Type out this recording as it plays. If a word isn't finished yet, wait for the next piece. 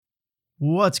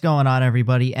What's going on,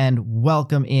 everybody, and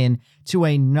welcome in to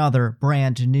another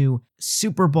brand new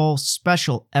Super Bowl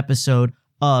special episode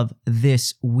of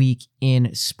This Week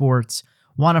in Sports.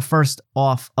 Want to first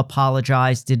off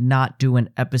apologize, did not do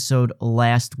an episode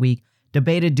last week.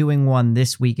 Debated doing one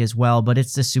this week as well, but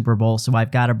it's the Super Bowl, so I've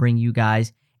got to bring you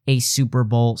guys a Super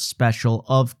Bowl special,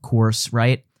 of course,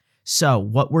 right? So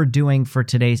what we're doing for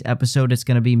today's episode is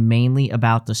going to be mainly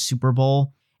about the Super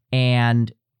Bowl,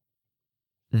 and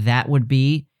that would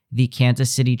be the Kansas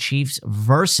City Chiefs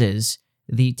versus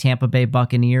the Tampa Bay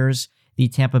Buccaneers. The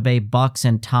Tampa Bay Bucs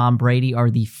and Tom Brady are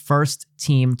the first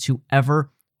team to ever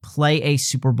play a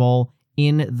Super Bowl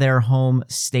in their home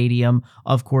stadium.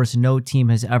 Of course, no team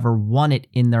has ever won it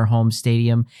in their home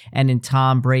stadium. And in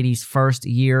Tom Brady's first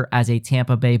year as a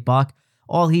Tampa Bay Buc,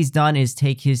 all he's done is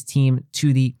take his team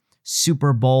to the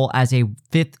Super Bowl as a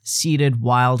fifth-seeded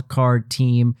wild card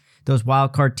team. Those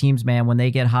wild card teams, man, when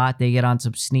they get hot, they get on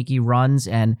some sneaky runs,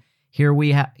 and here we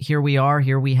have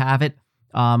it.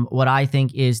 What I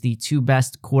think is the two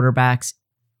best quarterbacks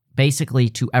basically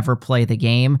to ever play the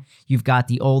game. You've got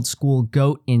the old school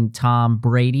GOAT in Tom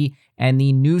Brady and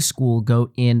the new school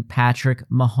GOAT in Patrick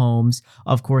Mahomes.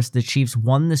 Of course, the Chiefs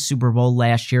won the Super Bowl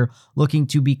last year, looking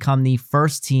to become the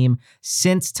first team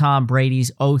since Tom Brady's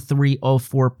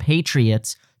 03-04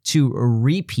 Patriots to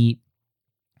repeat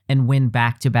and win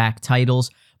back-to-back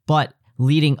titles. But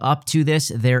leading up to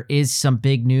this, there is some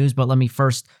big news. But let me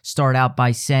first start out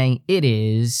by saying it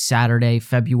is Saturday,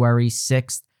 February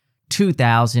 6th,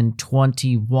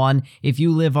 2021. If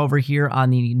you live over here on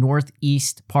the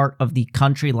northeast part of the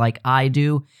country like I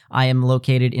do, I am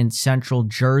located in central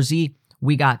Jersey.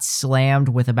 We got slammed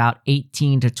with about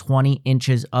 18 to 20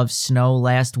 inches of snow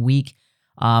last weekend,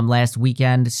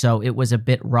 so it was a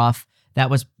bit rough. That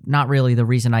was not really the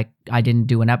reason I didn't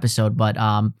do an episode, but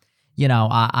I'm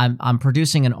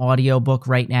producing an audiobook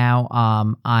right now.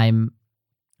 I'm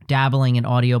dabbling in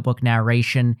audiobook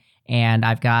narration, and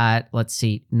I've got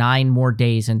 9 more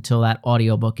days until that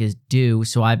audiobook is due.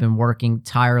 So I've been working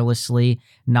tirelessly,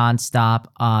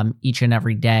 nonstop, each and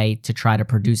every day to try to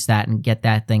produce that and get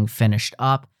that thing finished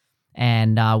up.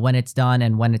 And when it's done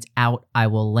and when it's out, I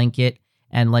will link it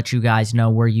and let you guys know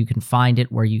where you can find it,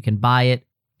 where you can buy it,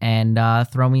 and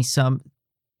throw me some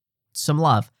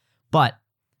love. But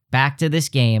back to this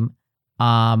game,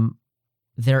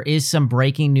 there is some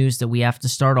breaking news that we have to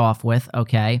start off with,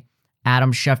 okay?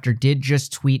 Adam Schefter did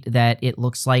just tweet that it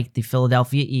looks like the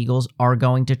Philadelphia Eagles are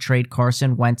going to trade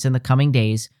Carson Wentz in the coming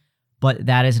days, but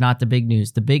that is not the big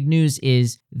news. The big news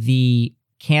is the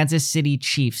Kansas City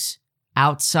Chiefs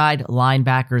outside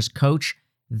linebackers coach,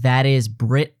 that is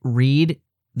Britt Reid,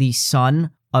 the son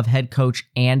of head coach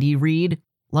Andy Reid.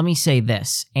 Let me say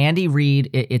this. Andy Reid,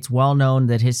 it's well known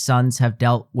that his sons have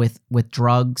dealt with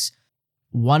drugs.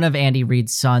 One of Andy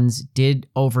Reid's sons did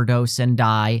overdose and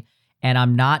die, and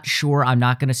I'm not sure. I'm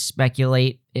not going to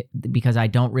speculate because I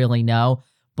don't really know,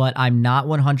 but I'm not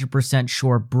 100%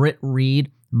 sure. Britt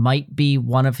Reid might be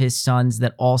one of his sons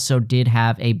that also did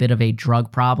have a bit of a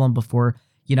drug problem before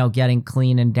getting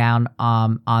clean and down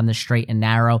on the straight and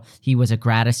narrow. He was a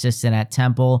grad assistant at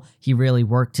Temple. He really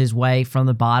worked his way from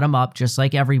the bottom up, just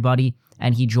like everybody,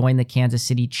 and he joined the Kansas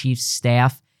City Chiefs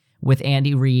staff with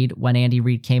Andy Reid when Andy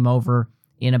Reid came over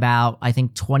in about, I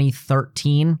think,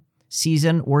 2013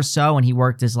 season or so, and he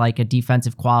worked as a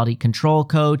defensive quality control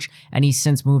coach, and he's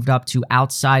since moved up to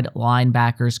outside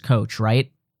linebackers coach,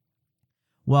 right?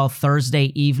 Well,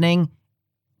 Thursday evening,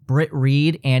 Britt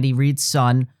Reid, Andy Reid's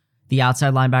son, the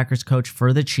outside linebackers coach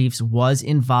for the Chiefs, was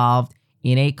involved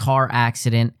in a car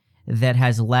accident that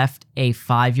has left a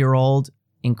 5-year-old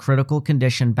in critical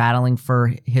condition battling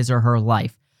for his or her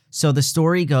life. So the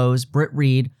story goes, Britt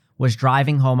Reid was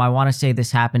driving home. I want to say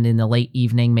this happened in the late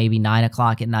evening, maybe 9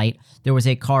 o'clock at night. There was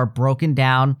a car broken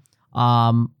down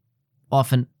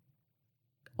off an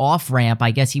off-ramp.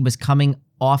 I guess he was coming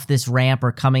off this ramp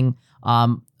or coming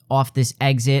off this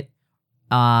exit,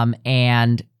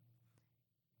 and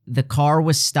the car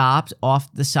was stopped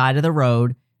off the side of the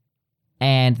road,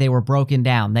 and they were broken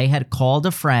down. They had called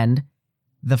a friend.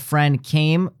 The friend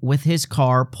came with his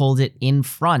car, pulled it in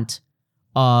front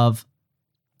of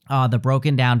the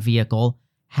broken down vehicle,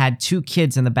 had 2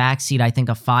 kids in the backseat, I think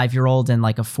a 5-year-old and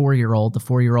a 4-year-old. The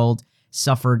 4-year-old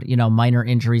suffered, minor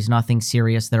injuries, nothing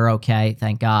serious. They're okay,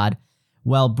 thank God.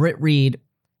 Well, Britt Reid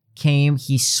came,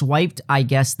 he swiped, I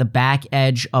guess, the back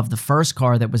edge of the first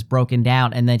car that was broken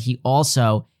down, and then he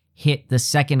also hit the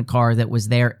second car that was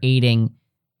there aiding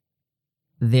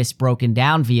this broken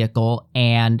down vehicle,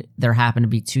 and there happened to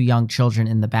be 2 young children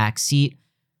in the back seat.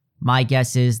 My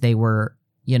guess is they were,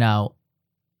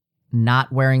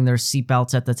 not wearing their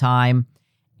seatbelts at the time,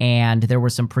 and there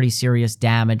was some pretty serious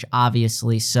damage,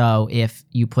 obviously. So if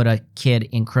you put a kid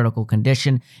in critical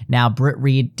condition. Now, Britt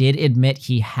Reed did admit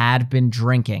he had been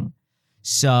drinking.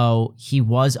 So he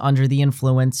was under the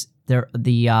influence.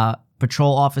 The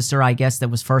patrol officer, I guess, that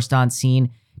was first on scene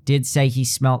did say he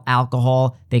smelled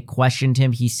alcohol. They questioned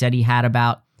him. He said he had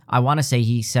about, I want to say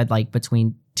he said like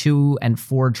between 2 and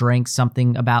 4 drinks,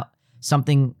 something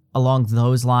along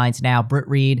those lines. Now, Britt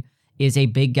Reed is a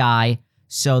big guy,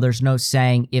 so there's no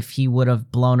saying if he would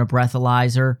have blown a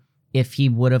breathalyzer, if he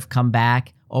would have come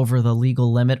back over the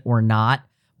legal limit or not.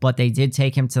 But they did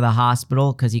take him to the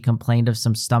hospital because he complained of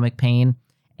some stomach pain,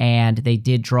 and they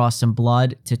did draw some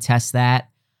blood to test that.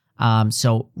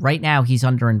 So right now he's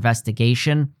under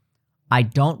investigation. I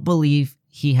don't believe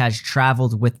he has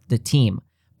traveled with the team.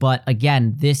 But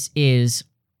again,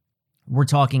 we're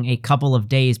talking a couple of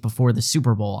days before the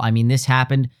Super Bowl. I mean, this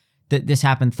happened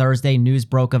Thursday. News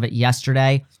broke of it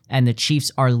yesterday, and the Chiefs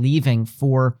are leaving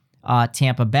for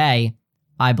Tampa Bay,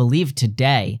 I believe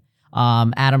today.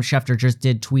 Adam Schefter just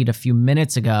did tweet a few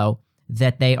minutes ago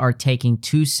that they are taking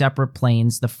 2 separate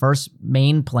planes. The first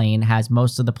main plane has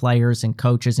most of the players and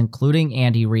coaches, including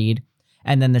Andy Reid.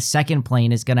 And then the second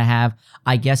plane is going to have,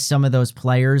 I guess, some of those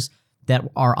players that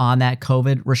are on that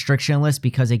COVID restriction list,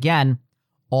 because again,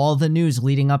 all the news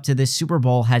leading up to this Super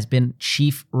Bowl has been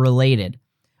Chief related.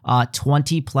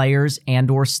 20 players and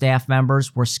or staff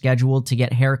members were scheduled to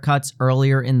get haircuts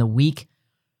earlier in the week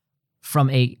from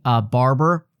a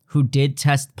barber who did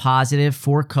test positive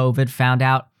for COVID, found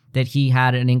out that he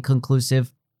had an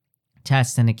inconclusive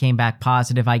test and it came back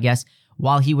positive, I guess,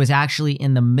 while he was actually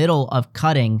in the middle of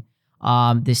cutting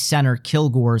this center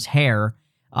Kilgore's hair.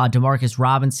 Demarcus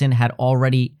Robinson had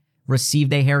already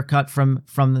received a haircut from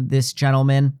this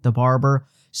gentleman, the barber.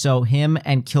 So him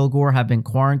and Kilgore have been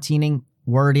quarantining.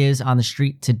 Word is on the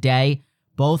street today,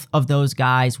 both of those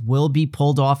guys will be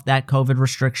pulled off that COVID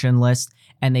restriction list,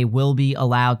 and they will be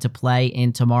allowed to play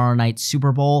in tomorrow night's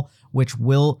Super Bowl, which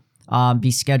will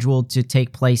be scheduled to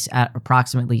take place at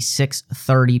approximately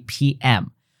 6:30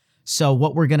 p.m. So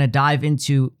what we're going to dive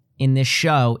into in this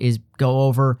show is go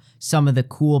over some of the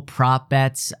cool prop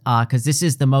bets, because this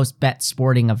is the most bet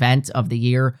sporting event of the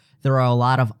year. There are a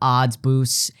lot of odds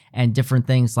boosts and different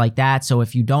things like that. So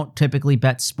if you don't typically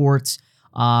bet sports,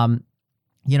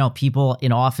 people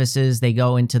in offices, they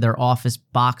go into their office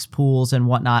box pools and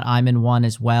whatnot. I'm in one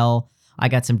as well. I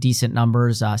got some decent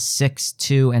numbers,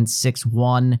 6-2 and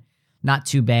 6-1. Not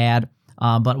too bad.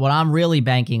 But what I'm really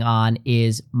banking on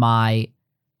is my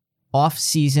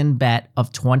off-season bet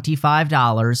of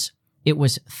 $25. It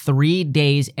was 3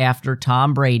 days after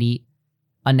Tom Brady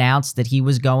announced that he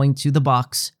was going to the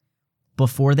Bucs,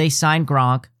 before they signed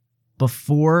Gronk,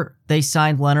 before they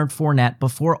signed Leonard Fournette,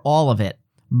 before all of it.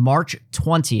 March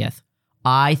 20th,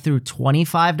 I threw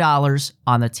 $25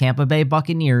 on the Tampa Bay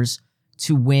Buccaneers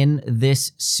to win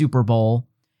this Super Bowl,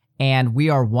 and we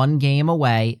are one day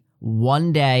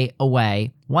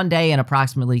and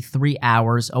approximately 3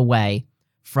 hours away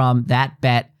from that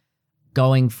bet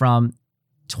going from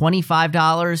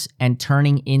 $25 and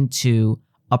turning into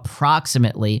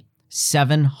approximately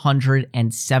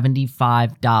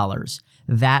 $775.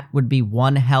 That would be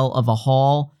one hell of a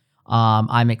haul.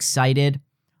 I'm excited.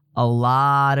 A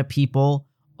lot of people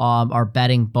are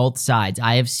betting both sides.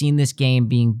 I have seen this game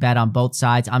being bet on both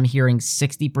sides. I'm hearing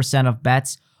 60% of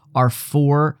bets are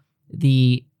for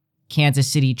the Kansas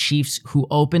City Chiefs, who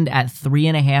opened at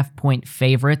 3.5-point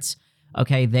favorites.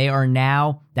 Okay, they are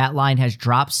now, that line has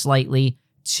dropped slightly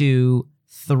to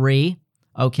 3.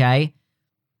 Okay,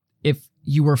 if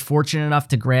you were fortunate enough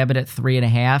to grab it at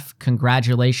 3.5,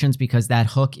 congratulations, because that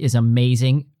hook is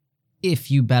amazing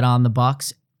if you bet on the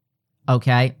Bucs.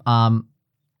 Okay,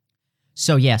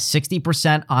 so yeah,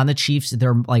 60% on the Chiefs.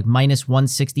 They're like minus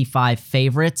 165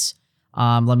 favorites.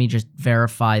 Let me just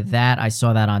verify that. I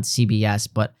saw that on CBS,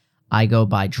 but I go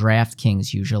by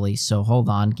DraftKings usually. So hold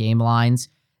on, game lines.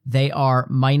 They are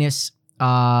minus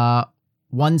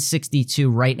 162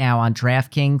 right now on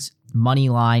DraftKings. Money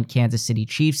line, Kansas City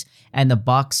Chiefs, and the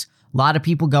Bucs. A lot of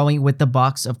people going with the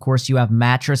Bucs. Of course, you have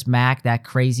Mattress Mac, that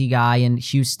crazy guy in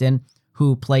Houston,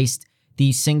 who placed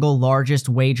the single largest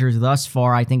wager thus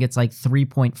far. I think it's like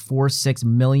 $3.46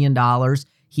 million.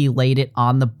 He laid it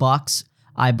on the Bucs,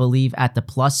 I believe, at the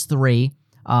 +3.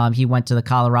 He went to the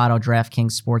Colorado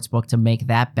DraftKings Sportsbook to make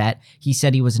that bet. He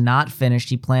said he was not finished.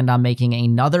 He planned on making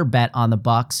another bet on the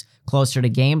Bucs closer to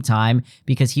game time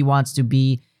because he wants to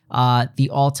be the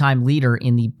all-time leader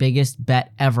in the biggest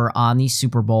bet ever on the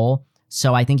Super Bowl.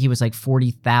 So I think he was like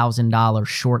 $40,000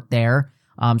 short there.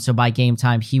 So by game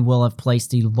time, he will have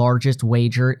placed the largest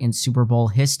wager in Super Bowl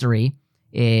history,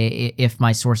 if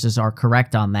my sources are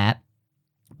correct on that.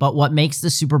 But what makes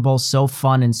the Super Bowl so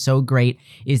fun and so great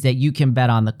is that you can bet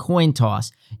on the coin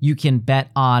toss. You can bet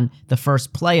on the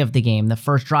first play of the game, the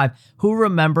first drive. Who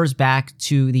remembers back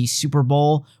to the Super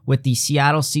Bowl with the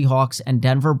Seattle Seahawks and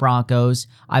Denver Broncos?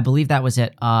 I believe that was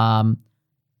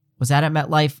was that at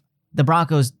MetLife? The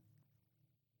Broncos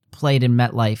played in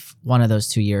MetLife one of those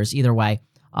 2 years. Either way,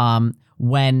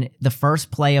 when the first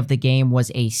play of the game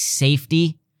was a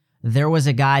safety, there was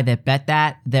a guy that bet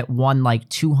that won like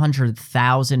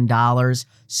 $200,000.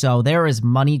 So there is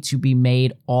money to be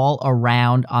made all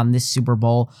around on this Super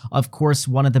Bowl. Of course,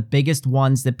 one of the biggest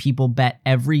ones that people bet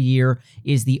every year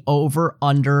is the over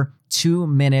under 2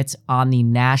 minutes on the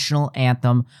national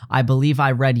anthem. I believe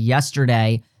I read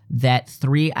yesterday that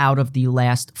 3 out of the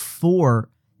last 4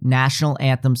 national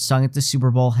anthems sung at the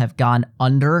Super Bowl have gone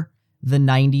under the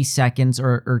 90 seconds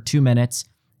or 2 minutes.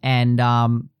 And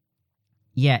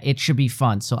yeah, it should be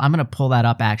fun. So I'm going to pull that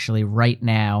up actually right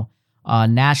now.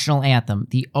 National anthem.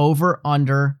 The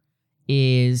over-under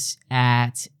is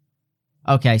at...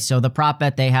 Okay, so the prop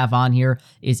bet they have on here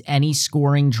is any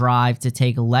scoring drive to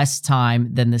take less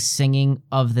time than the singing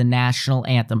of the national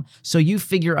anthem. So you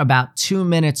figure about 2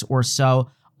 minutes or so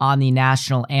on the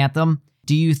national anthem.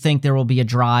 Do you think there will be a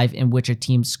drive in which a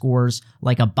team scores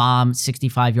like a bomb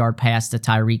 65-yard pass to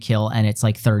Tyreek Hill and it's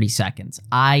like 30 seconds?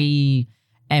 I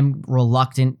am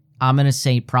reluctant. I'm going to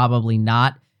say probably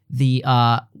not. The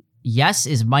yes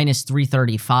is minus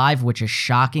 335, which is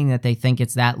shocking that they think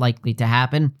it's that likely to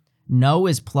happen. No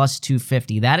is plus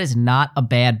 250. That is not a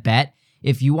bad bet.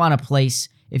 If you want to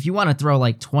throw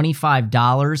like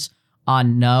 $25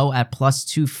 on no at plus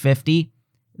 250,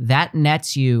 that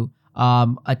nets you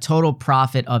a total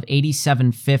profit of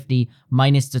 $87.50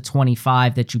 minus the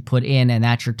 25 that you put in, and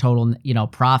that's your total,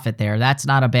 profit there. That's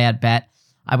not a bad bet.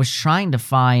 I was trying to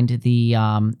find the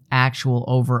actual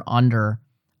over under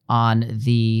on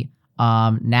the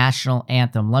national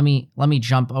anthem. Let me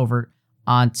jump over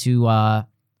onto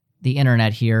the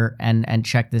internet here and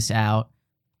check this out.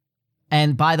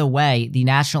 And by the way, the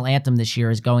national anthem this year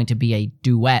is going to be a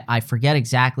duet. I forget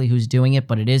exactly who's doing it,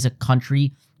 but it is a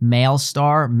country male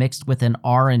star mixed with an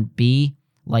R&B,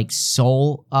 like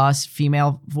soul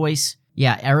female voice.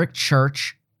 Yeah, Eric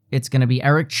Church. It's going to be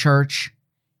Eric Church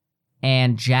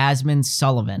and Jasmine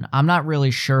Sullivan. I'm not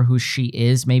really sure who she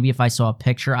is. Maybe if I saw a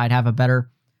picture, I'd have a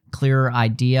better, clearer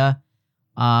idea.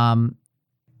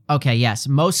 Okay, yes.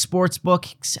 Most sports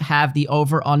books have the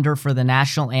over-under for the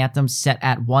national anthem set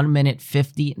at 1 minute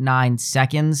 59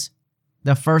 seconds.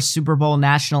 The first Super Bowl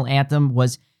national anthem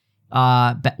was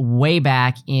way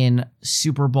back in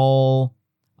Super Bowl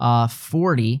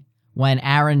 40 when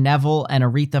Aaron Neville and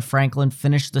Aretha Franklin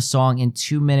finished the song in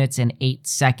 2 minutes and 8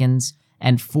 seconds,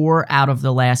 and 4 out of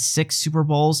the last 6 Super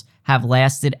Bowls have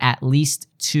lasted at least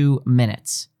 2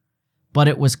 minutes. But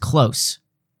it was close.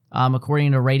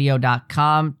 According to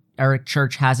radio.com, Eric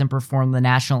Church hasn't performed the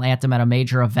national anthem at a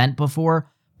major event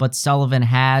before, but Sullivan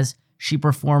has. She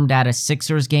performed at a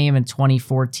Sixers game in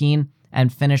 2014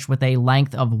 and finished with a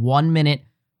length of 1 minute,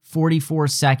 44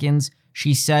 seconds.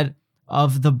 She said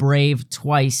of the Brave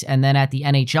twice, and then at the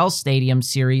NHL Stadium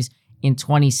Series in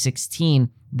 2016,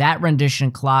 that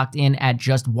rendition clocked in at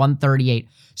just 138.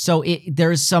 So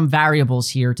there's some variables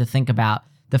here to think about.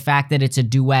 The fact that it's a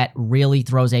duet really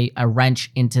throws a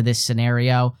wrench into this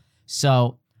scenario.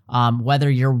 So whether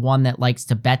you're one that likes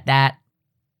to bet that,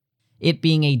 it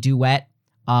being a duet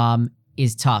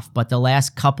is tough. But the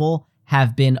last couple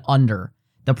have been under.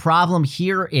 The problem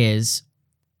here is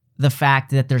the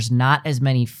fact that there's not as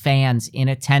many fans in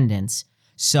attendance.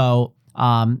 So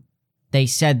they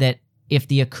said that if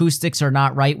the acoustics are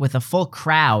not right with a full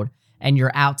crowd and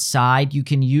you're outside, you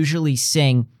can usually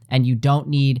sing and you don't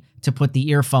need to put the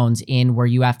earphones in where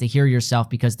you have to hear yourself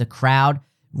because the crowd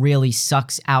really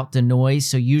sucks out the noise.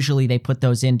 So usually they put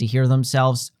those in to hear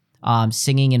themselves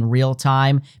singing in real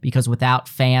time, because without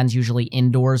fans, usually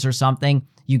indoors or something,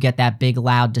 you get that big,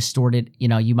 loud, distorted,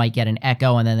 you might get an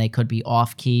echo and then they could be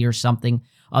off key or something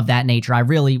of that nature. I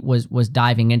really was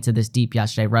diving into this deep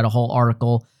yesterday. Read a whole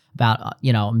article about,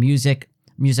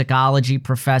 musicology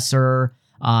professor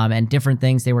and different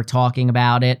things. They were talking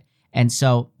about it. And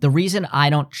so the reason I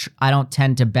don't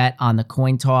tend to bet on the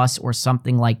coin toss or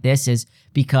something like this is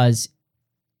because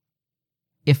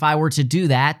if I were to do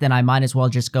that, then I might as well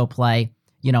just go play,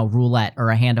 roulette or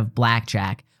a hand of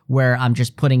blackjack where I'm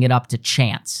just putting it up to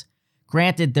chance.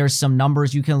 Granted, there's some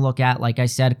numbers you can look at. Like I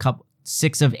said,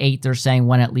 6 of 8 they're saying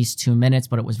went at least 2 minutes,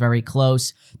 but it was very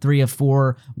close. 3 of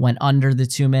 4 went under the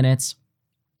 2 minutes.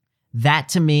 That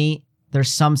to me,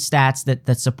 there's some stats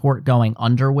that support going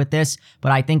under with this,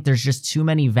 but I think there's just too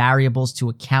many variables to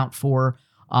account for.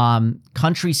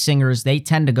 Country singers, they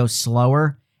tend to go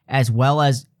slower, as well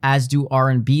as do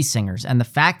R&B singers. And the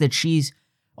fact that she's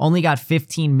only got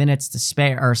 15 minutes to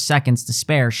spare, or seconds to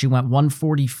spare, she went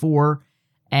 144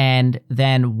 and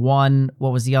then what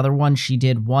was the other one? She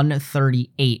did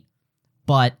 138.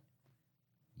 But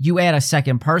you add a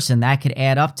second person, that could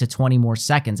add up to 20 more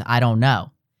seconds. I don't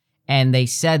know. And they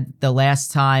said the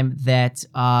last time that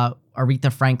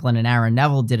Aretha Franklin and Aaron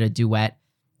Neville did a duet,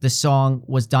 the song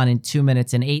was done in 2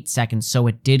 minutes and 8 seconds, so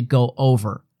it did go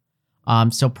over.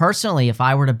 So personally, if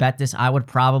I were to bet this, I would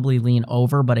probably lean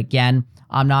over. But again,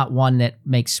 I'm not one that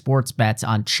makes sports bets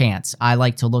on chance. I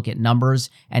like to look at numbers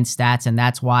and stats, and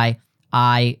that's why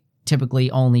I typically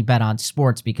only bet on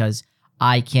sports, because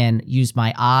I can use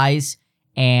my eyes,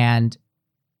 and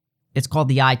it's called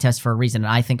the eye test for a reason.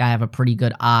 And I think I have a pretty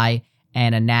good eye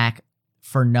and a knack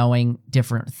for knowing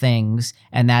different things.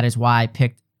 And that is why I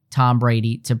picked Tom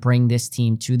Brady to bring this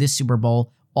team to the Super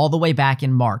Bowl all the way back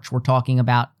in March. We're talking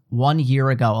about 1 year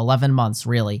ago, 11 months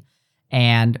really.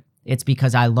 And it's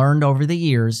because I learned over the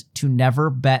years to never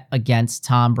bet against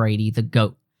Tom Brady, the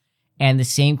GOAT. And the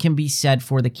same can be said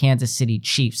for the Kansas City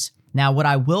Chiefs. Now, what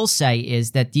I will say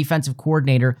is that defensive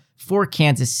coordinator for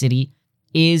Kansas City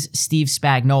is Steve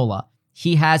Spagnuolo.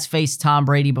 He has faced Tom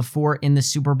Brady before in the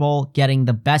Super Bowl, getting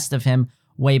the best of him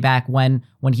way back when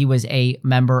he was a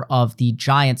member of the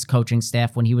Giants coaching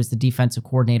staff, when he was the defensive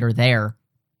coordinator there,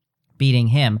 beating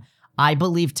him. I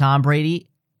believe Tom Brady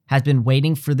has been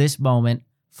waiting for this moment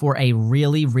for a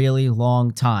really, really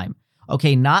long time.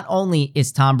 Okay, not only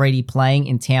is Tom Brady playing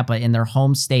in Tampa in their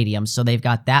home stadium, so they've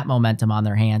got that momentum on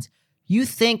their hands. You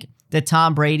think that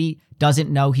Tom Brady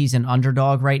doesn't know he's an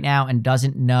underdog right now and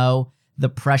doesn't know the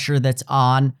pressure that's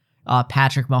on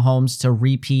Patrick Mahomes to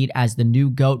repeat as the new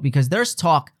GOAT? Because there's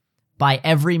talk by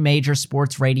every major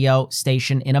sports radio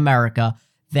station in America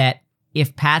that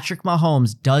if Patrick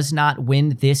Mahomes does not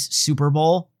win this Super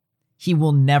Bowl, he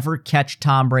will never catch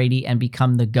Tom Brady and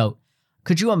become the GOAT.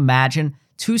 Could you imagine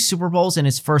 2 Super Bowls in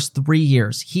his first 3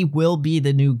 years? He will be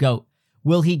the new GOAT.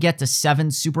 Will he get to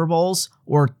 7 Super Bowls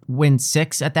or win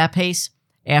 6 at that pace?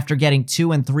 After getting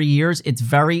 2 in 3 years, it's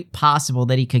very possible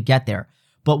that he could get there.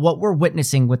 But what we're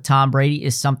witnessing with Tom Brady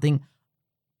is something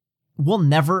we'll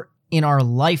never in our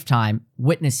lifetime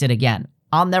witness it again.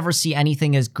 I'll never see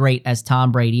anything as great as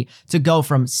Tom Brady to go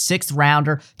from 6th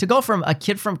rounder, to go from a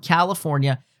kid from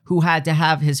California who had to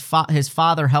have his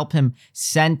father help him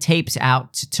send tapes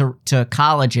out to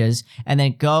colleges, and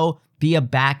then go be a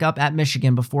backup at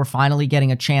Michigan before finally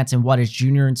getting a chance in his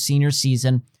junior and senior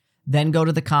season. Then go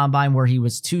to the combine where he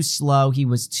was too slow, he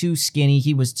was too skinny,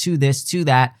 he was too this, too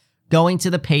that, going to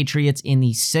the Patriots in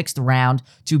the 6th round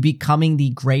to becoming the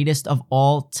greatest of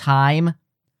all time.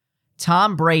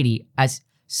 Tom Brady, as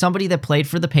somebody that played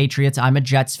for the Patriots, I'm a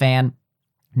Jets fan.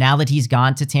 Now that he's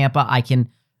gone to Tampa, I can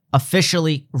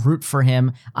officially root for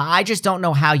him. I just don't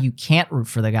know how you can't root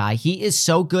for the guy. He is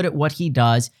so good at what he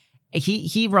does.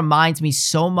 He reminds me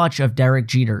so much of Derek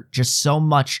Jeter, just so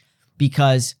much,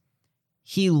 because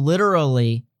he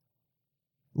literally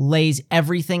lays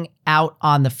everything out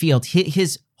on the field.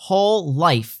 His whole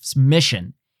life's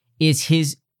mission is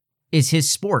his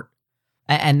sport.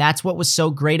 And that's what was so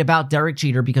great about Derek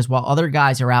Jeter, because while other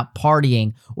guys are out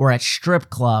partying or at strip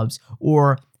clubs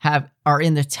or are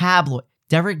in the tabloid,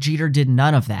 Derek Jeter did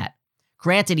none of that.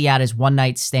 Granted, he had his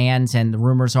one-night stands, and the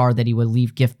rumors are that he would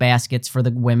leave gift baskets for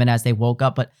the women as they woke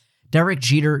up, but Derek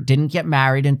Jeter didn't get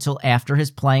married until after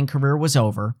his playing career was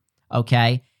over,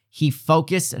 okay? He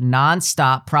focused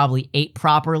nonstop, probably ate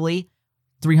properly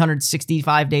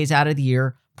 365 days out of the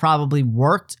year, probably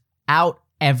worked out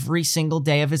every single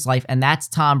day of his life, and that's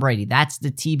Tom Brady. That's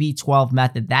the TB12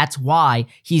 method. That's why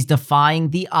he's defying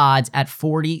the odds at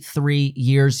 43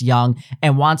 years young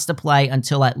and wants to play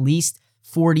until at least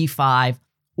 45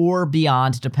 or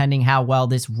beyond, depending how well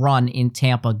this run in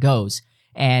Tampa goes.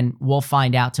 And we'll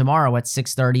find out tomorrow at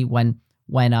 6:30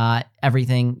 when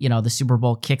everything, the Super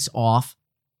Bowl kicks off.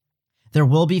 There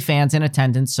will be fans in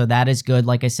attendance, so that is good.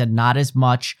 Like I said, not as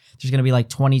much. There's going to be like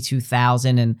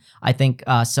 22,000, and I think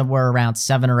somewhere around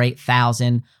 7,000 or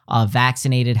 8,000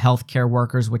 vaccinated healthcare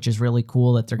workers, which is really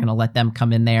cool that they're going to let them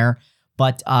come in there.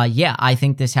 But yeah, I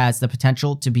think this has the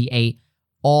potential to be a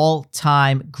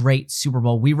all-time great Super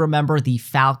Bowl. We remember the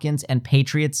Falcons and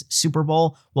Patriots Super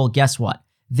Bowl. Well, guess what?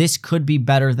 This could be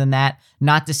better than that.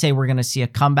 Not to say we're going to see a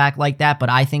comeback like that,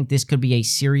 but I think this could be a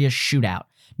serious shootout.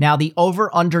 Now, the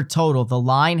over-under total, the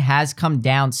line has come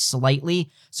down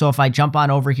slightly. So if I jump on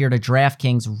over here to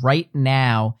DraftKings right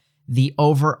now, the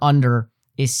over-under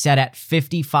is set at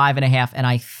 55.5, and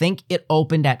I think it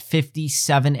opened at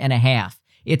 57.5.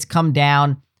 It's come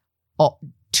down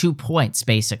 2 points,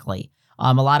 basically.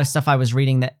 A lot of stuff I was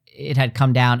reading that it had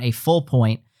come down a full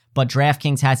point, but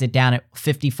DraftKings has it down at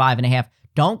 55.5.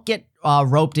 Don't get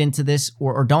roped into this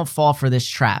or don't fall for this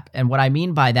trap. And what I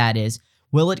mean by that is,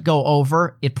 will it go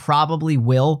over? It probably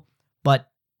will, but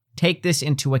take this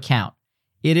into account.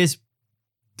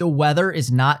 The weather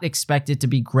is not expected to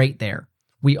be great there.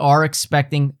 We are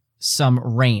expecting some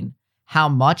rain. How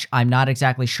much? I'm not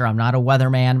exactly sure. I'm not a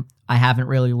weatherman. I haven't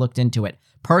really looked into it.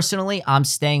 Personally, I'm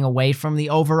staying away from the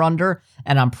over-under,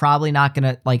 and I'm probably not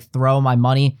going to throw my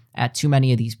money at too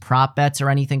many of these prop bets or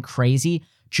anything crazy,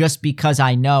 just because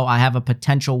I know I have a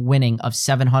potential winning of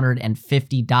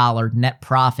 $750 net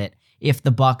profit if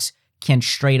the Bucs can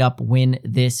straight up win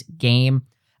this game.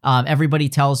 Everybody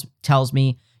tells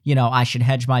me, I should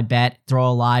hedge my bet, throw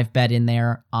a live bet in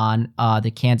there on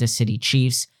the Kansas City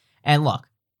Chiefs. And look,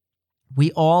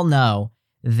 we all know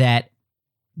that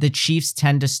the Chiefs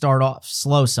tend to start off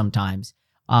slow sometimes.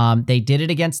 They did it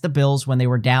against the Bills when they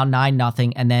were down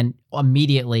 9-0, and then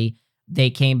immediately they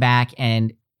came back,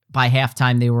 and by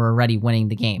halftime they were already winning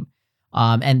the game.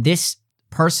 And this,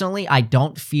 personally, I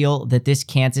don't feel that this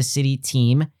Kansas City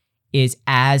team is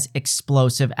as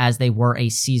explosive as they were a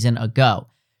season ago.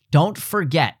 Don't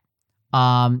forget,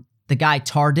 the guy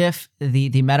Tardif,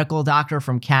 the medical doctor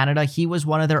from Canada, he was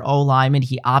one of their O-linemen.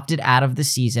 He opted out of the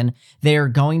season. They are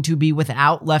going to be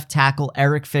without left tackle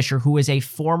Eric Fisher, who is a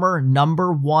former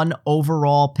number 1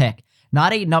 overall pick.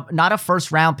 Not a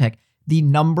first round pick, the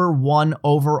number 1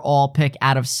 overall pick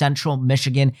out of Central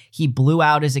Michigan. He blew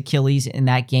out his Achilles in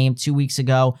that game 2 weeks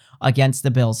ago against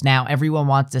the Bills. Now, everyone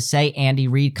wants to say Andy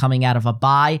Reid coming out of a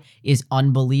bye is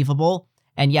unbelievable.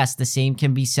 And yes, the same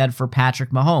can be said for Patrick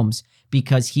Mahomes,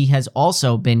 because he has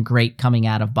also been great coming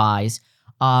out of byes.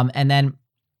 And then,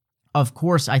 of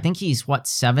course, I think he's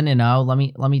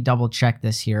 7-0. Let me double check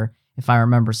this here if I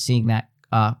remember seeing that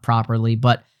properly.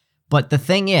 But the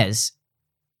thing is,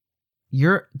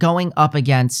 you're going up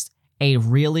against a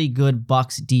really good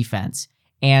Bucs defense.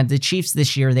 And the Chiefs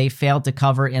this year, they failed to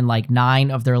cover in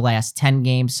 9 of their last 10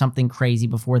 games, something crazy,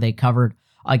 before they covered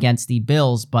against the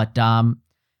Bills. But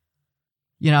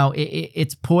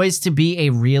it's poised to be a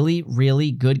really,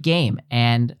 really good game.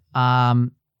 And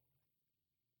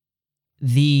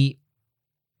the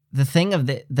thing of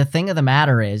the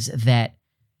matter is that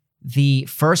the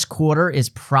first quarter is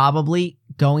probably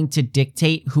going to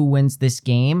dictate who wins this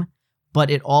game, but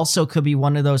it also could be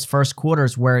one of those first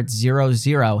quarters where it's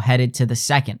 0-0 headed to the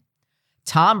second.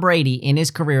 Tom Brady, in his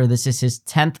career, this is his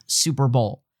 10th Super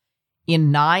Bowl.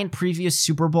 In 9 previous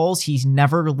Super Bowls, he's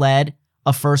never led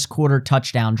a first quarter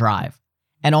touchdown drive.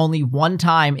 And only one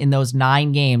time in those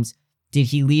 9 games did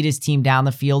he lead his team down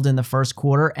the field in the first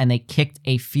quarter, and they kicked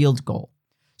a field goal.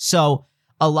 So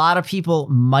a lot of people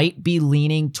might be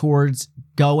leaning towards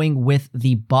going with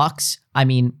the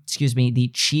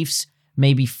Chiefs,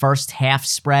 maybe first half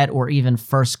spread or even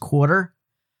first quarter.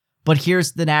 But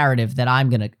here's the narrative that I'm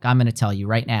gonna tell you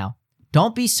right now.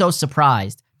 Don't be so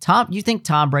surprised. You think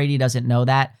Tom Brady doesn't know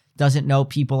that? Doesn't know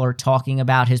people are talking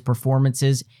about his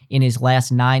performances in his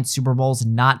last 9 Super Bowls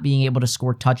not being able to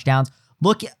score touchdowns?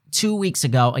 Look 2 weeks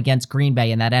ago against Green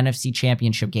Bay in that NFC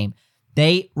Championship game.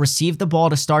 They received the ball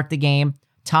to start the game.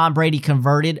 Tom Brady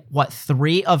converted,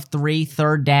 3 of 3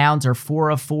 third downs or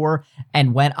 4 of 4,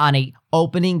 and went on a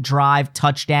opening drive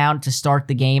touchdown to start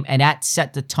the game, and that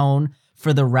set the tone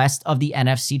for the rest of the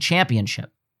NFC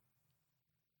Championship.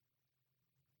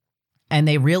 And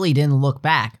they really didn't look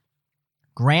back.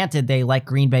 Granted, they let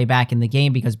Green Bay back in the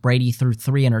game because Brady threw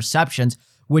 3 interceptions,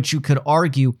 which you could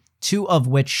argue 2 of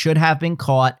which should have been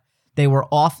caught. They were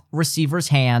off receivers'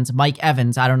 hands. Mike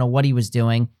Evans, I don't know what he was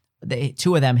doing.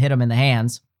 2 of them hit him in the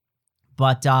hands.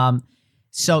 But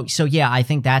so yeah, I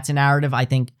think that's a narrative. I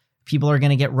think people are going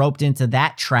to get roped into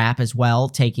that trap as well,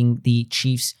 taking the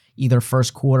Chiefs either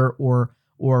first quarter or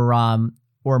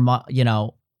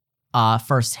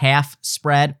first half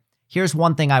spread. Here's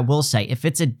one thing I will say. If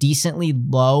it's a decently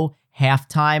low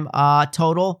halftime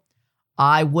total,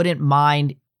 I wouldn't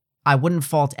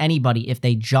fault anybody if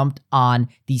they jumped on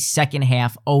the second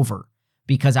half over,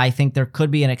 because I think there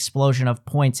could be an explosion of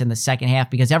points in the second half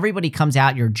because everybody comes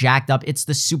out, you're jacked up. It's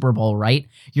the Super Bowl, right?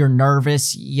 You're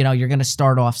nervous. You're going to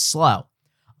start off slow.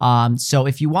 So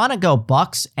if you want to go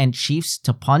Bucs and Chiefs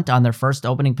to punt on their first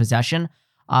opening possession,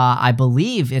 I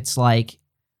believe it's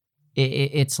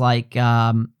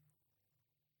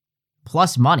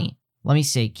plus money. Let me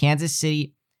see. Kansas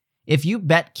City. If you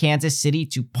bet Kansas City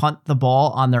to punt the ball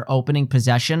on their opening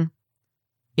possession,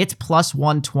 it's plus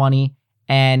 120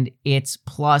 and it's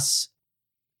plus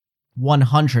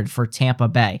 100 for Tampa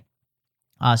Bay.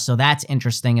 So that's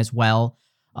interesting as well.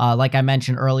 Like I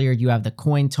mentioned earlier, you have the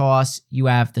coin toss, you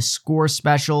have the score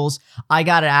specials. I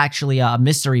got actually a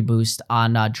mystery boost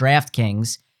on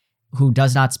DraftKings, who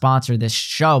does not sponsor this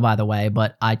show, by the way,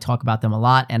 but I talk about them a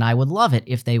lot, and I would love it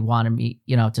if they wanted me,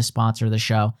 to sponsor the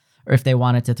show, or if they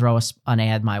wanted to throw an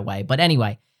ad my way. But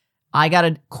anyway, I got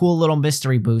a cool little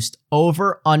mystery boost.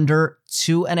 Over under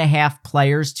 2.5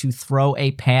 players to throw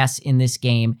a pass in this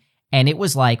game, and it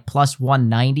was like plus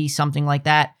 190, something like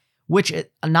that, which,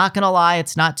 I'm not going to lie,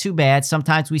 it's not too bad.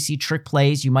 Sometimes we see trick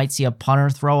plays. You might see a punter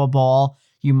throw a ball.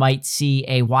 You might see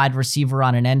a wide receiver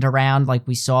on an end around like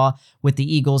we saw with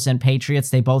the Eagles and Patriots.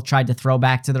 They both tried to throw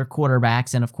back to their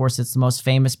quarterbacks, and of course, it's the most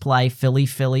famous play,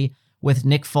 Philly, with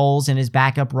Nick Foles in his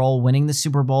backup role winning the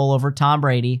Super Bowl over Tom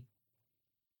Brady.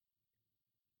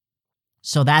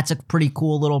 So that's a pretty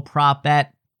cool little prop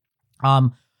bet.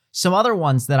 Some other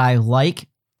ones that I like,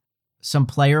 some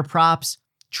player props.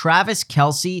 Travis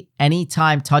Kelce,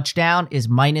 anytime touchdown, is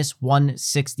minus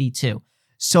 162.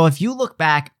 So if you look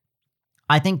back,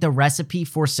 I think the recipe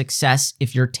for success,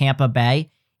 if you're Tampa Bay,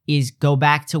 is go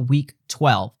back to week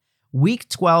 12. Week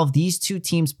 12, these two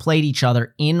teams played each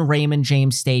other in Raymond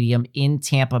James Stadium in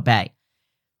Tampa Bay.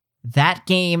 That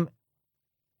game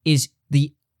is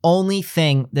the only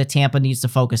thing that Tampa needs to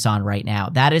focus on right now.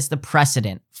 That is the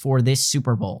precedent for this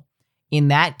Super Bowl. In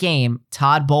that game,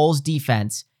 Todd Bowles'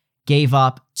 defense gave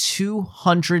up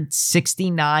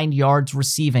 269 yards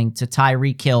receiving to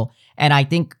Tyreek Hill, and I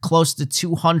think close to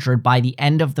 200 by the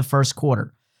end of the first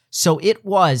quarter. So it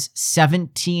was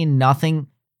 17-0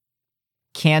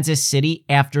 Kansas City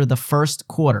after the first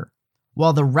quarter.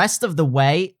 Well, the rest of the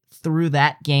way through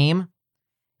that game,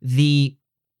 the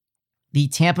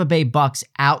Tampa Bay Bucks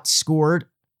outscored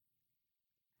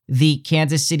the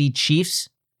Kansas City Chiefs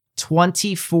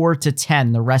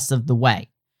 24-10 the rest of the way.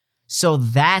 So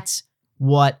that's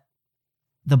what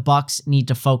the Bucks need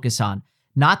to focus on.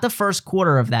 Not the first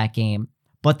quarter of that game,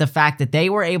 but the fact that they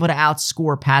were able to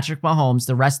outscore Patrick Mahomes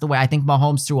the rest of the way. I think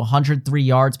Mahomes threw 103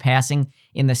 yards passing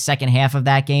in the second half of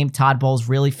that game. Todd Bowles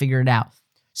really figured it out.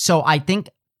 So I think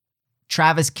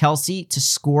Travis Kelce to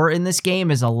score in this game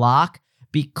is a lock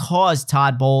because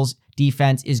Todd Bowles'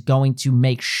 defense is going to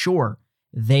make sure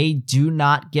they do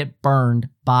not get burned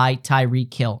by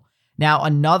Tyreek Hill. Now,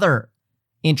 another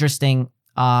interesting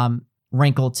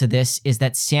wrinkle to this is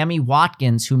that Sammy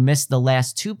Watkins, who missed the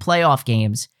last 2 playoff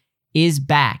games, is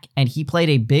back, and he played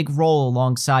a big role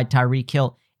alongside Tyreek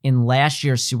Hill in last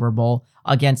year's Super Bowl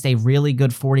against a really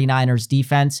good 49ers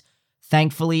defense.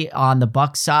 Thankfully, on the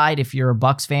Bucs side, if you're a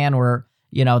Bucs fan or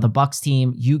the Bucs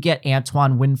team, you get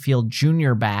Antoine Winfield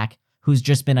Jr. back, who's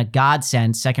just been a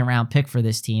godsend, second-round pick for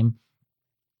this team.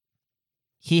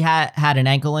 He had an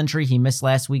ankle injury. He missed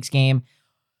last week's game.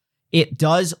 It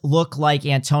does look like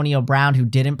Antonio Brown, who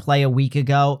didn't play a week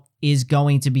ago, is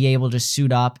going to be able to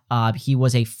suit up. He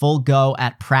was a full go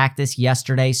at practice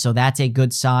yesterday, so that's a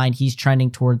good sign. He's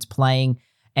trending towards playing.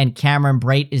 And Cameron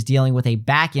Brate is dealing with a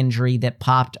back injury that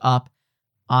popped up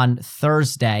on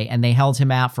Thursday, and they held him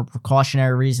out for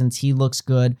precautionary reasons. He looks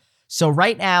good. So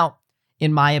right now,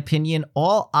 in my opinion,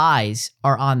 all eyes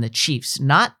are on the Chiefs,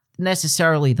 not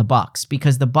necessarily the Bucs,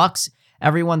 because the Bucs,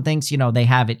 everyone thinks, they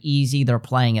have it easy. They're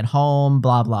playing at home,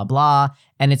 blah, blah, blah.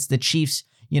 And it's the Chiefs,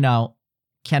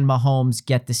 can Mahomes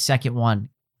get the second one?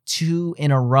 2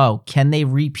 in a row. Can they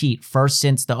repeat first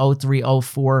since the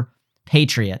 03-04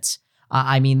 Patriots?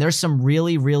 There's some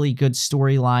really, really good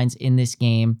storylines in this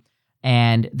game,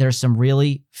 and there's some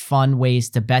really fun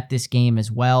ways to bet this game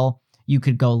as well. You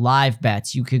could go live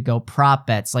bets. You could go prop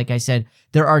bets. Like I said,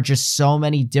 there are just so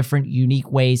many different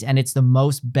unique ways, and it's the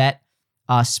most bet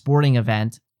sporting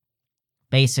event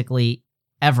basically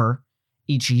ever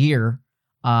each year.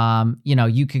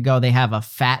 You could go, they have a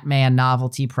fat man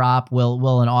novelty prop.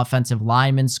 Will an offensive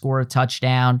lineman score a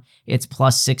touchdown? It's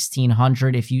plus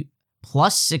 1,600.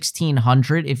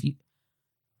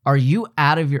 Are you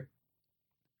out of your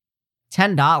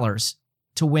 $10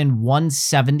 to win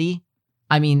 170?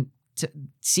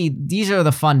 See, these are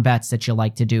the fun bets that you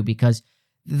like to do, because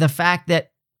the fact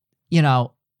that, the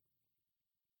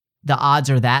odds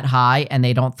are that high and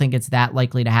they don't think it's that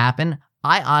likely to happen,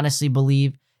 I honestly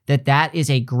believe that is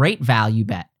a great value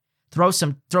bet. Throw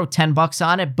 $10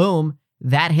 on it, boom,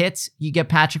 that hits. You get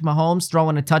Patrick Mahomes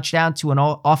throwing a touchdown to an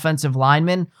offensive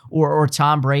lineman or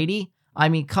Tom Brady.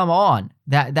 Come on,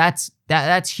 that's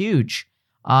huge.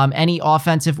 Any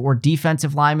offensive or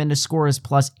defensive lineman to score is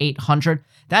plus 800.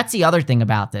 That's the other thing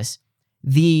about this.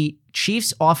 The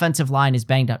Chiefs' offensive line is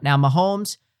banged up. Now,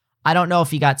 Mahomes, I don't know if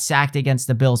he got sacked against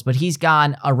the Bills, but he's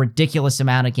gone a ridiculous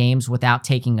amount of games without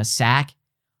taking a sack.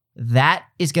 That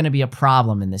is going to be a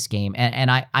problem in this game. And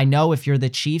I know if you're the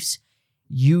Chiefs,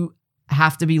 you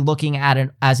have to be looking at it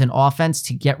as an offense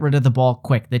to get rid of the ball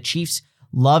quick. The Chiefs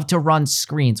love to run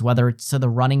screens, whether it's to the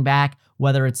running back,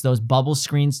 whether it's those bubble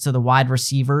screens to the wide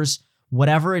receivers,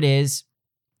 whatever it is,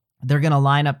 they're going to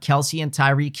line up Kelce and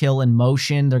Tyreek Hill in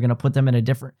motion. They're going to put them in a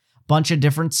bunch of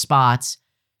different spots.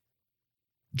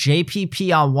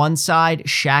 JPP on one side,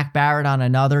 Shaq Barrett on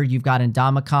another. You've got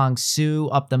Ndamukong Suh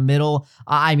up the middle.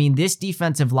 I mean, this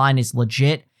defensive line is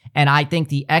legit. And I think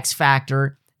the X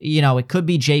factor, it could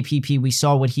be JPP. We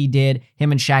saw what he did.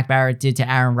 Him and Shaq Barrett did to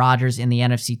Aaron Rodgers in the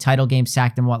NFC title game,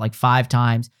 sacked him, 5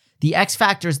 times. The X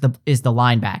factor is the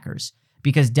linebackers,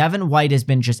 because Devin White has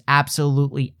been just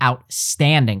absolutely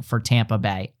outstanding for Tampa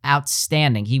Bay.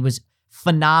 Outstanding. He was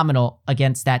phenomenal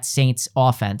against that Saints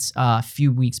offense a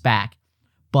few weeks back.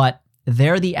 But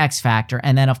they're the X factor.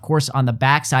 And then, of course, on the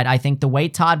backside, I think the way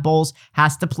Todd Bowles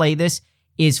has to play this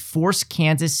is force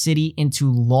Kansas City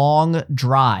into long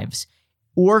drives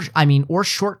or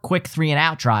short, quick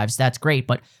 3-and-out drives. That's great.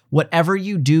 But whatever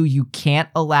you do, you can't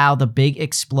allow the big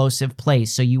explosive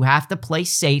plays. So you have to play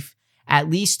safe, at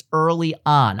least early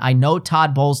on. I know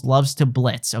Todd Bowles loves to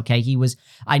blitz, okay?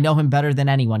 I know him better than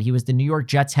anyone. He was the New York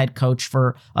Jets head coach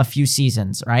for a few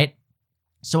seasons, right?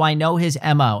 So I know his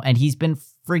MO, and he's been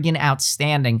friggin'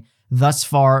 outstanding thus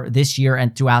far this year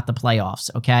and throughout the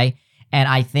playoffs, okay? And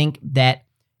I think that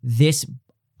this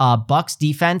Bucs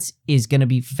defense is going to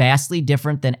be vastly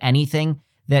different than anything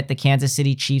that the Kansas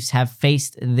City Chiefs have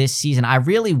faced this season. I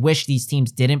really wish these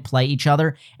teams didn't play each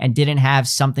other and didn't have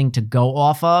something to go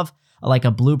off of, like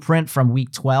a blueprint from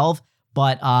Week 12.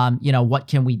 But, what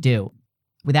can we do?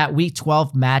 With that Week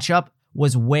 12 matchup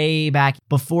was way back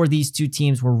before these two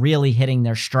teams were really hitting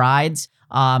their strides,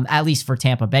 at least for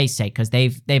Tampa Bay's sake, because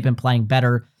they've been playing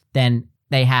better than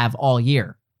they have all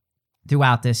year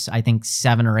throughout this, I think,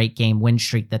 7 or 8 game win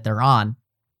streak that they're on.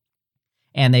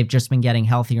 And they've just been getting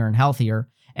healthier and healthier,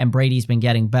 and Brady's been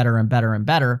getting better and better and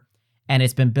better, and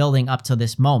it's been building up to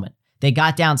this moment. They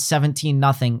got down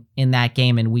 17-0 in that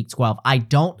game in Week 12. I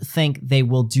don't think they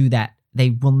will do that.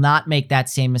 They will not make that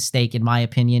same mistake, in my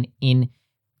opinion, in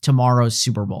tomorrow's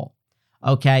Super Bowl.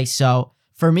 Okay, so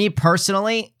for me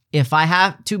personally, if I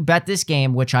have to bet this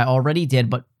game, which I already did,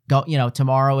 but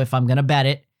tomorrow, if I'm going to bet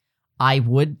it, I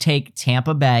would take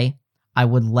Tampa Bay. I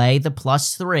would lay the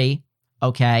 +3.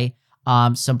 Okay.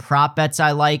 Some prop bets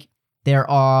I like.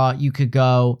 You could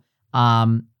go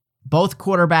both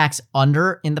quarterbacks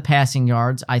under in the passing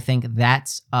yards. I think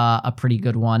that's a pretty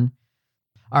good one.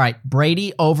 All right.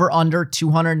 Brady over under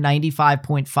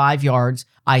 295.5 yards.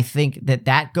 I think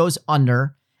that goes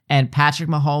under. And Patrick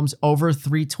Mahomes over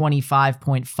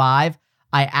 325.5.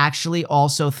 I actually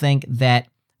also think that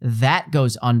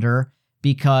goes under,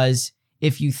 because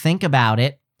if you think about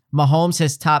it, Mahomes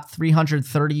has topped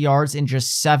 330 yards in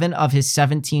just 7 of his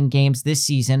 17 games this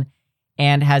season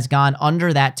and has gone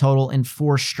under that total in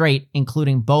 4 straight,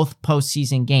 including both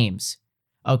postseason games.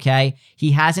 Okay?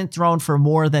 He hasn't thrown for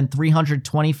more than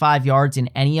 325 yards in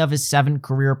any of his 7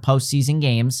 career postseason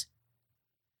games.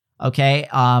 Okay?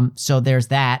 So there's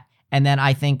that. And then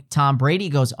I think Tom Brady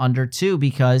goes under too,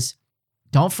 because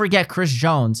don't forget Chris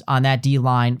Jones on that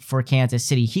D-line for Kansas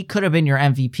City. He could have been your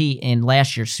MVP in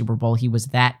last year's Super Bowl. He was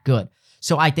that good.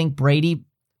 So I think Brady,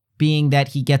 being that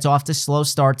he gets off to slow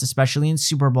starts, especially in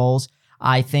Super Bowls,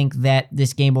 I think that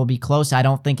this game will be close. I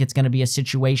don't think it's going to be a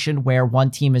situation where one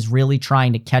team is really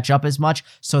trying to catch up as much,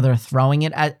 so they're throwing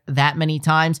it at that many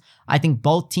times. I think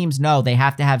both teams know they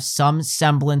have to have some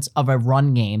semblance of a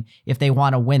run game if they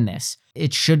want to win this.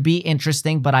 It should be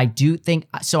interesting, but I think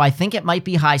it might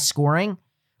be high scoring,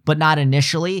 but not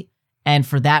initially. And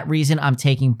for that reason, I'm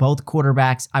taking both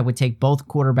quarterbacks. I would take both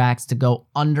quarterbacks to go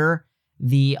under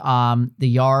their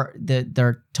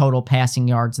total passing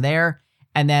yards there.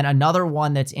 And then another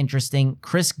one that's interesting,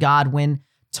 Chris Godwin,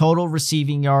 total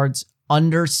receiving yards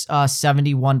under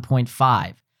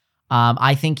 71.5.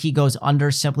 I think he goes under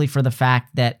simply for the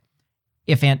fact that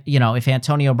if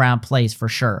Antonio Brown plays, for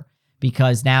sure,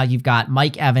 because now you've got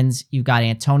Mike Evans, you've got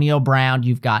Antonio Brown,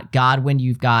 you've got Godwin,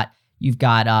 you've got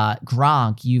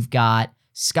Gronk, you've got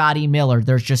Scotty Miller.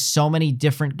 There's just so many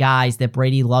different guys that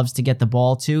Brady loves to get the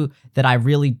ball to that I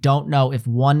really don't know if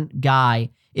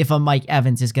a Mike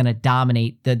Evans is going to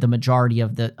dominate the majority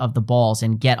of the balls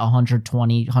and get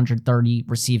 120, 130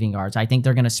 receiving yards. I think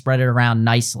they're going to spread it around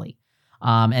nicely.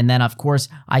 And then, of course,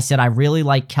 I said I really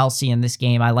like Kelce in this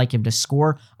game. I like him to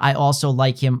score. I also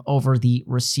like him over the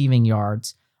receiving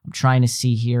yards. I'm trying to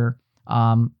see here.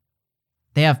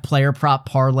 They have player prop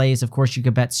parlays. Of course, you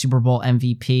could bet Super Bowl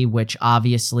MVP, which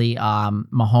obviously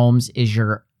Mahomes is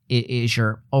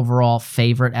your overall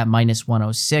favorite at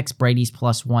 -106. Brady's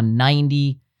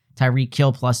 +190. Tyreek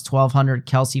Hill +1,200.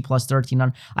 Kelce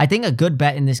 +1,300. I think a good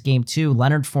bet in this game too,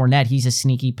 Leonard Fournette. He's a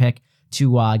sneaky pick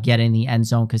to get in the end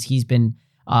zone because he's been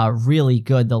really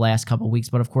good the last couple of weeks.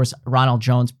 But of course, Ronald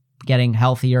Jones getting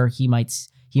healthier, he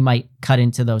might cut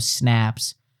into those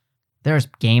snaps. There's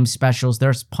game specials,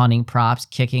 there's punting props,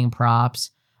 kicking props.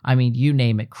 I mean, you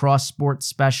name it. Cross sport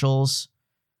specials,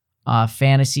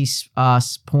 fantasy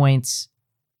points.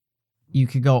 You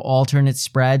could go alternate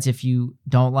spreads if you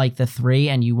don't like the 3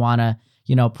 and you want to,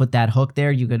 put that hook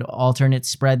there. You could alternate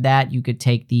spread that. You could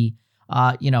take the,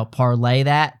 parlay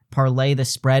the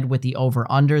spread with the over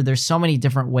under. There's so many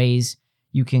different ways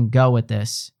you can go with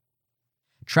this.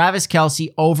 Travis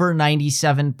Kelce over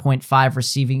 97.5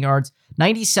 receiving yards.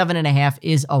 97.5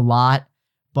 is a lot,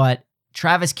 but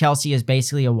Travis Kelce is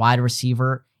basically a wide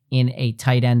receiver in a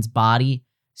tight end's body.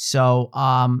 So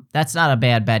that's not a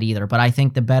bad bet either. But I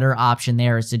think the better option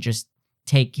there is to just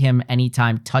take him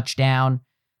anytime touchdown.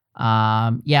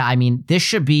 This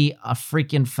should be a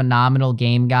freaking phenomenal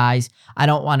game, guys. I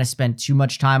don't want to spend too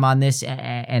much time on this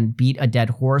and beat a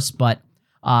dead horse, but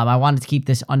I wanted to keep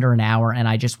this under an hour, and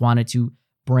I just wanted to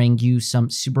bring you some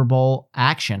Super Bowl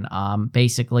action,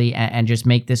 basically, and just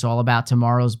make this all about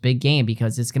tomorrow's big game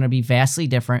because it's going to be vastly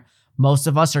different. Most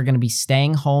of us are going to be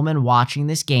staying home and watching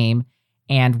this game,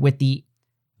 and with the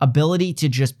ability to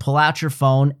just pull out your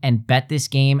phone and bet this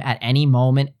game at any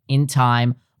moment in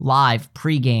time, live,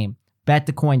 pregame, bet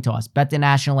the coin toss, bet the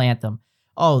national anthem.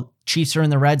 Oh, Chiefs are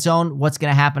in the red zone. What's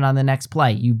going to happen on the next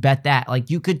play? You bet that.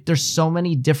 There's so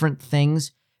many different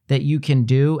things that you can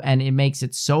do, and it makes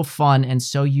it so fun and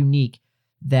so unique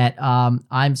that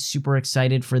I'm super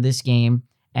excited for this game,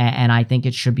 and I think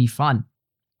it should be fun.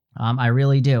 I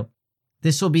really do.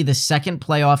 This will be the second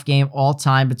playoff game all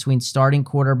time between starting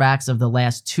quarterbacks of the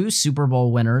last 2 Super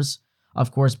Bowl winners.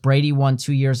 Of course, Brady won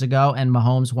 2 years ago, and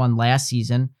Mahomes won last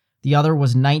season. The other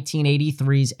was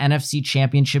 1983's NFC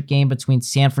Championship game between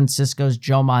San Francisco's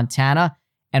Joe Montana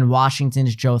and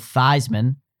Washington's Joe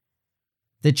Theismann.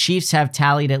 The Chiefs have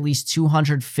tallied at least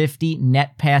 250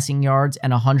 net passing yards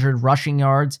and 100 rushing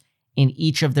yards in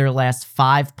each of their last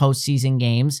 5 postseason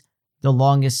games, the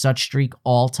longest such streak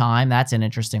all time. That's an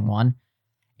interesting one.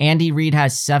 Andy Reid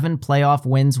has 7 playoff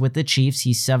wins with the Chiefs.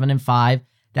 He's 7-5.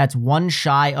 That's one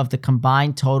shy of the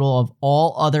combined total of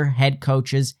all other head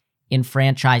coaches in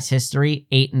franchise history,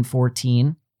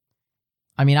 8-14.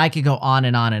 I mean, I could go on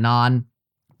and on and on,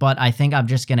 but I think I'm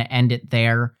just going to end it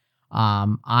there.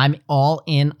 I'm all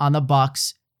in on the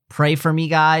Bucs. Pray for me,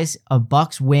 guys. A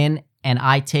Bucs win, and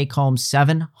I take home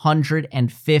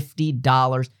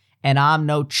 $750, and I'm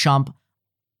no chump.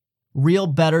 Real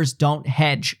bettors don't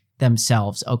hedge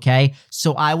themselves, okay?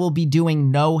 So I will be doing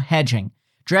no hedging.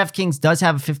 DraftKings does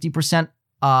have a 50%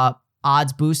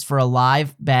 odds boost for a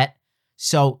live bet.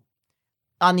 So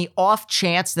on the off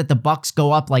chance that the Bucs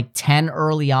go up like 10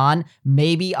 early on,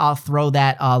 maybe I'll throw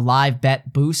that live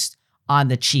bet boost on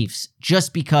the Chiefs,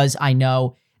 just because I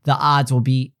know the odds will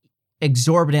be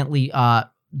exorbitantly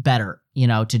better,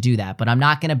 to do that. But I'm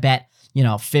not going to bet,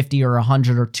 50 or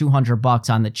 100 or $200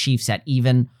 on the Chiefs at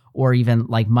even or even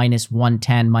like minus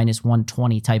 110, minus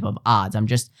 120 type of odds.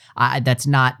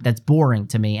 That's boring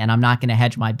to me, and I'm not going to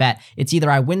hedge my bet. It's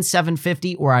either I win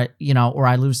 750 or I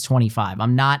lose 25.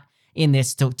 I'm not in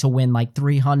this to win like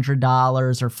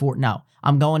 $300 or $4. No,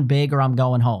 I'm going big or I'm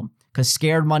going home, because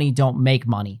scared money don't make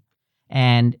money.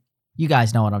 And you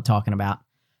guys know what I'm talking about.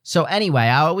 So anyway,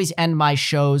 I always end my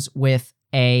shows with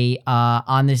a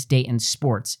on this date in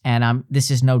sports, and this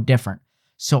is no different.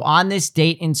 So on this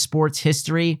date in sports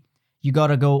history, you got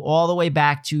to go all the way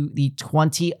back to the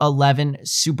 2011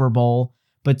 Super Bowl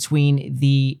between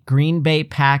the Green Bay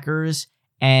Packers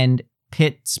and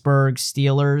Pittsburgh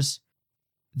Steelers.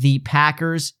 The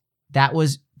Packers, that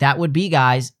would be,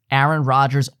 guys, Aaron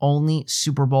Rodgers' only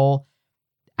Super Bowl,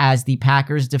 as the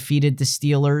Packers defeated the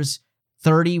Steelers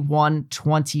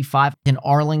 31-25 in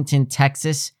Arlington,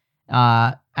 Texas,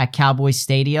 at Cowboys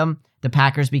Stadium. The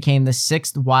Packers became the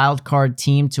 6th wild card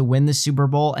team to win the Super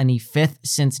Bowl and the 5th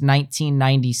since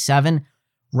 1997.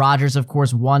 Rodgers, of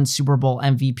course, won Super Bowl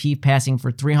MVP, passing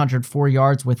for 304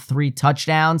 yards with 3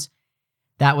 touchdowns.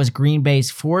 That was Green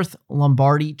Bay's 4th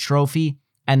Lombardi Trophy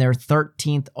and their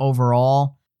 13th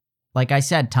overall. Like I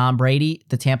said, Tom Brady,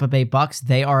 the Tampa Bay Bucs,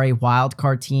 they are a wild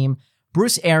card team.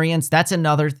 Bruce Arians, that's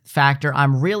another factor.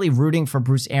 I'm really rooting for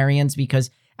Bruce Arians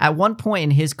because at one point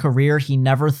in his career, he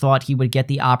never thought he would get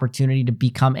the opportunity to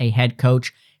become a head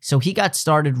coach. So he got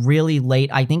started really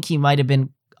late. I think he might have been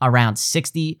around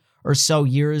 60 or so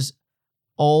years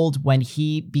old when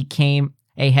he became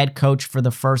a head coach for the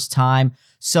first time.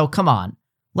 So come on,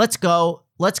 let's go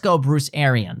Bruce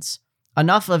Arians.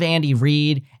 Enough of Andy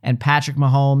Reid and Patrick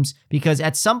Mahomes, because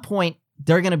at some point,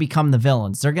 they're going to become the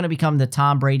villains. They're going to become the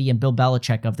Tom Brady and Bill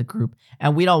Belichick of the group,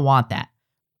 and we don't want that.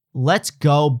 Let's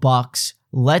go, Bucs.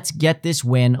 Let's get this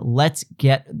win. Let's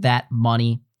get that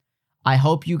money. I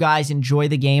hope you guys enjoy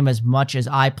the game as much as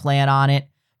I plan on it.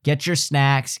 Get your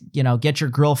snacks, get your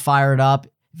grill fired up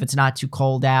if it's not too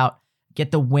cold out.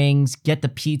 Get the wings, get the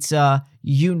pizza,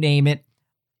 you name it.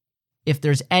 If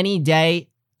there's any day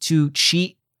to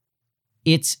cheat,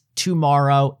 it's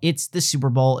tomorrow. It's the Super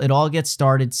Bowl. It all gets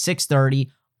started 6:30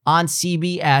 on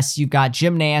CBS. You've got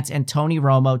Jim Nantz and Tony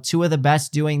Romo, two of the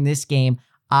best doing this game.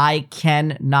 I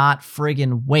cannot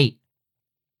friggin' wait.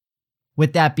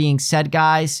 With that being said,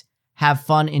 guys, have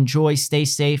fun, enjoy, stay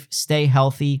safe, stay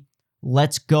healthy.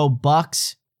 Let's go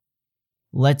Bucks.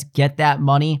 Let's get that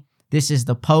money. This is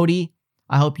the Pody.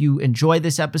 I hope you enjoyed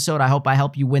this episode. I hope I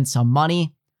help you win some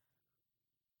money.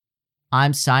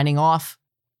 I'm signing off.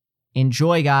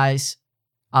 Enjoy, guys.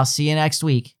 I'll see you next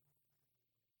week.